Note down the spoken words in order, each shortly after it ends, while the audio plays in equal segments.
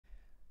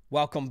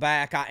Welcome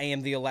back. I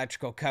am the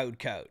Electrical Code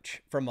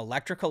Coach from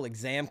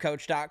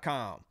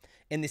electricalexamcoach.com,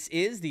 and this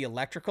is the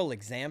electrical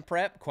exam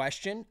prep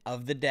question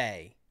of the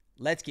day.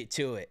 Let's get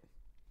to it.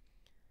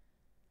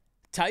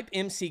 Type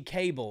MC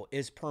cable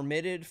is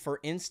permitted for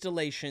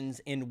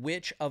installations in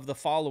which of the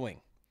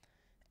following?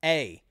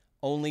 A.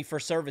 Only for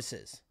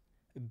services.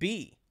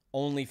 B.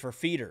 Only for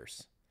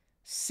feeders.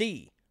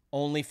 C.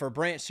 Only for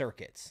branch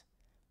circuits.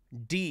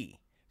 D.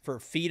 For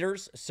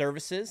feeders,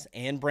 services,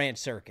 and branch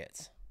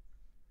circuits.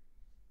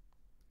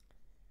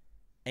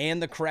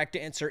 And the correct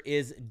answer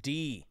is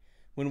D.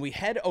 When we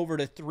head over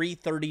to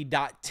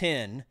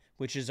 330.10,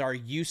 which is our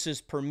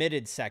uses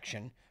permitted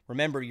section,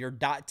 remember your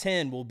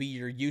 .10 will be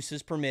your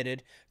uses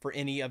permitted for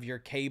any of your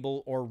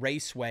cable or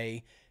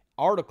raceway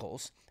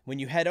articles. When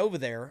you head over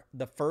there,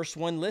 the first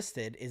one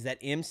listed is that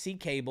MC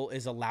cable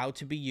is allowed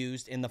to be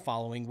used in the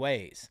following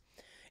ways: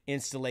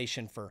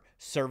 installation for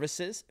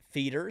services,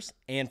 feeders,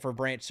 and for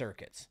branch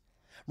circuits.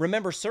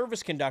 Remember,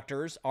 service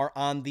conductors are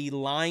on the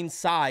line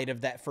side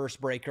of that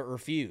first breaker or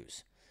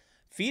fuse.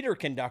 Feeder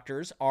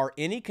conductors are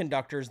any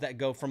conductors that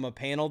go from a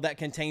panel that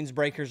contains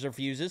breakers or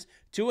fuses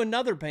to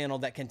another panel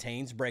that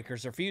contains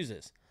breakers or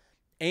fuses.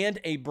 And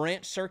a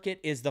branch circuit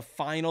is the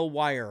final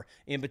wire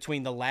in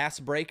between the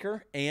last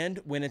breaker and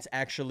when it's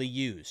actually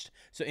used.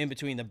 So in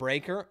between the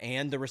breaker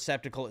and the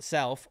receptacle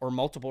itself, or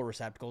multiple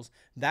receptacles,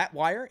 that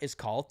wire is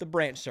called the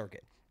branch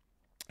circuit.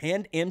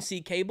 And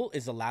MC cable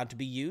is allowed to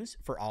be used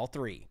for all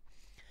three.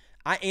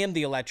 I am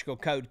the Electrical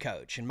Code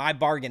Coach, and my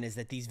bargain is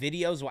that these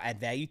videos will add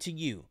value to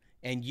you,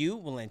 and you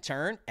will in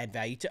turn add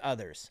value to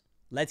others.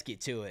 Let's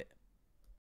get to it.